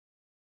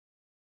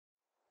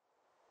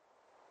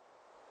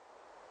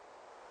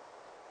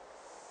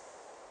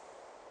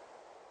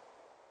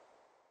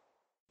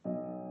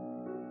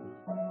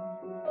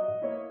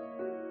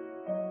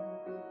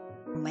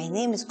My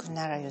name is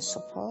Gulnara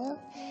Yusupova.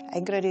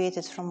 I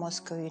graduated from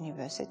Moscow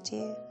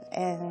University,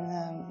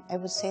 and I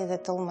would say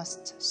that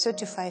almost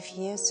 35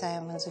 years I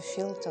am in the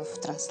field of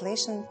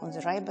translation on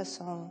the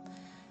ribosome,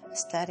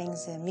 studying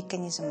the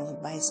mechanism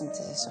of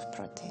biosynthesis of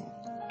protein.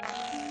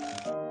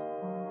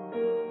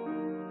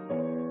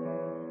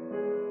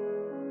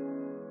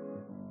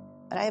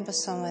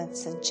 Ribosome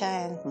is a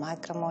giant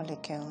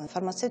macromolecule. From a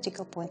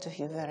pharmaceutical point of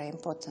view, very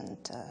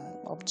important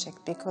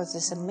object because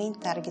it's a main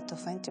target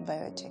of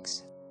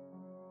antibiotics.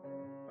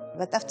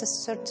 But after a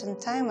certain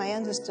time, I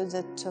understood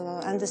that to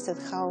understand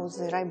how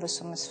the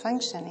ribosome is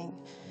functioning,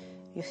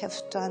 you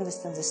have to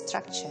understand the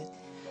structure.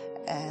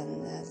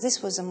 And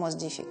this was the most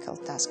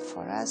difficult task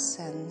for us,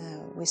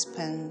 and we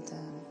spent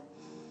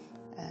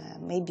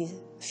maybe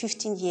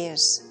 15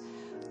 years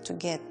to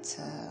get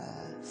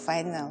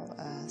final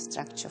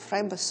structure of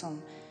ribosome.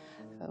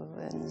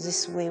 And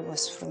this way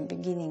was from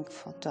beginning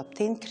to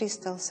obtain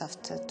crystals,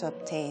 after to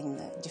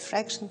obtain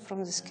diffraction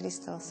from these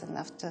crystals, and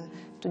after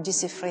to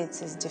decipher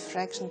this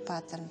diffraction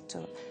pattern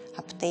to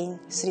obtain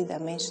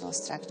three-dimensional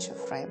structure of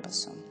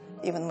ribosome.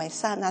 Even my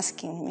son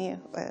asking me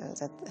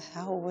that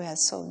how we are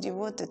so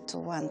devoted to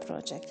one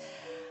project.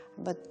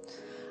 But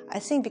I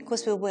think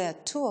because we were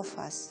two of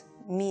us,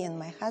 me and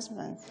my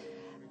husband,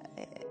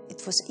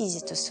 it was easy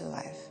to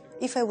survive.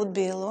 If I would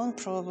be alone,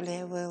 probably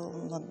I will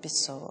not be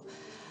so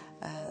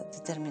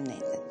determined.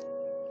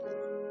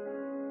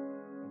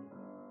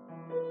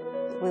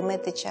 We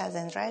met each other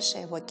in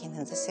Russia, working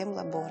in the same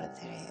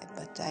laboratory,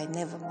 but I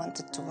never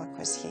wanted to work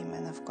with him,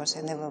 and of course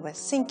I never was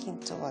thinking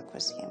to work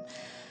with him.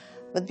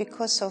 But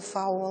because of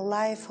our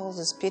life, all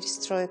the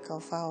perestroika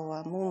of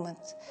our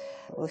movement,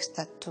 we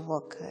started to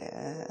work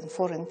in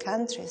foreign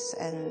countries,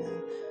 and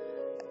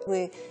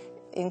we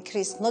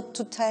increased not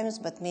 2 times,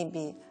 but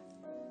maybe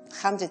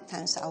 100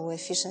 times our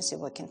efficiency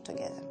working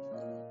together.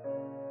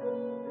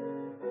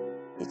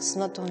 It's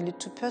not only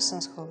 2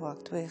 persons who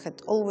worked. We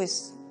had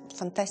always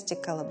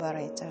fantastic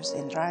collaborators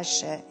in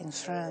Russia, in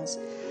France,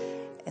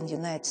 and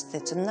United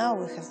States. And now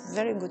we have a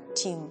very good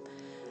team.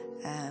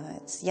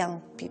 It's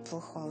young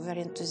people who are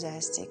very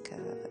enthusiastic,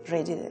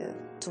 ready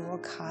to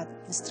work hard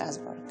in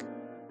Strasbourg.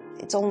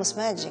 It's almost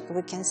magic.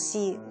 We can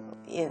see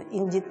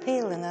in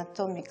detail, in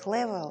atomic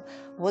level,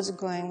 what's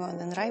going on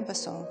in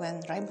ribosome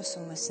when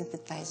ribosome is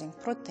synthesizing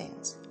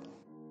proteins.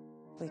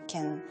 We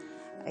can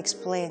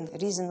explain the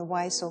reason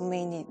why so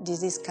many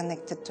diseases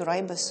connected to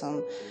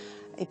ribosome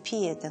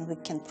appeared, and we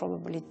can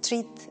probably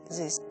treat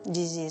this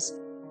disease.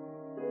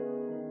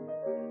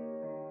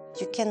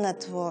 You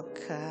cannot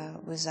work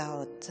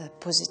without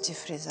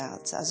positive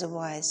results,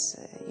 otherwise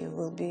you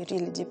will be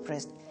really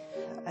depressed.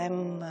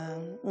 I'm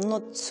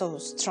not so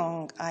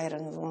strong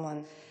iron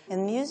woman.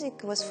 And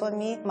music was for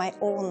me my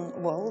own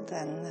world,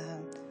 and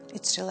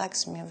it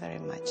relaxed me very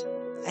much.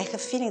 I have a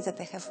feeling that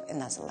I have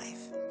another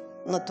life,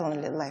 not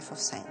only life of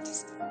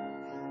scientist.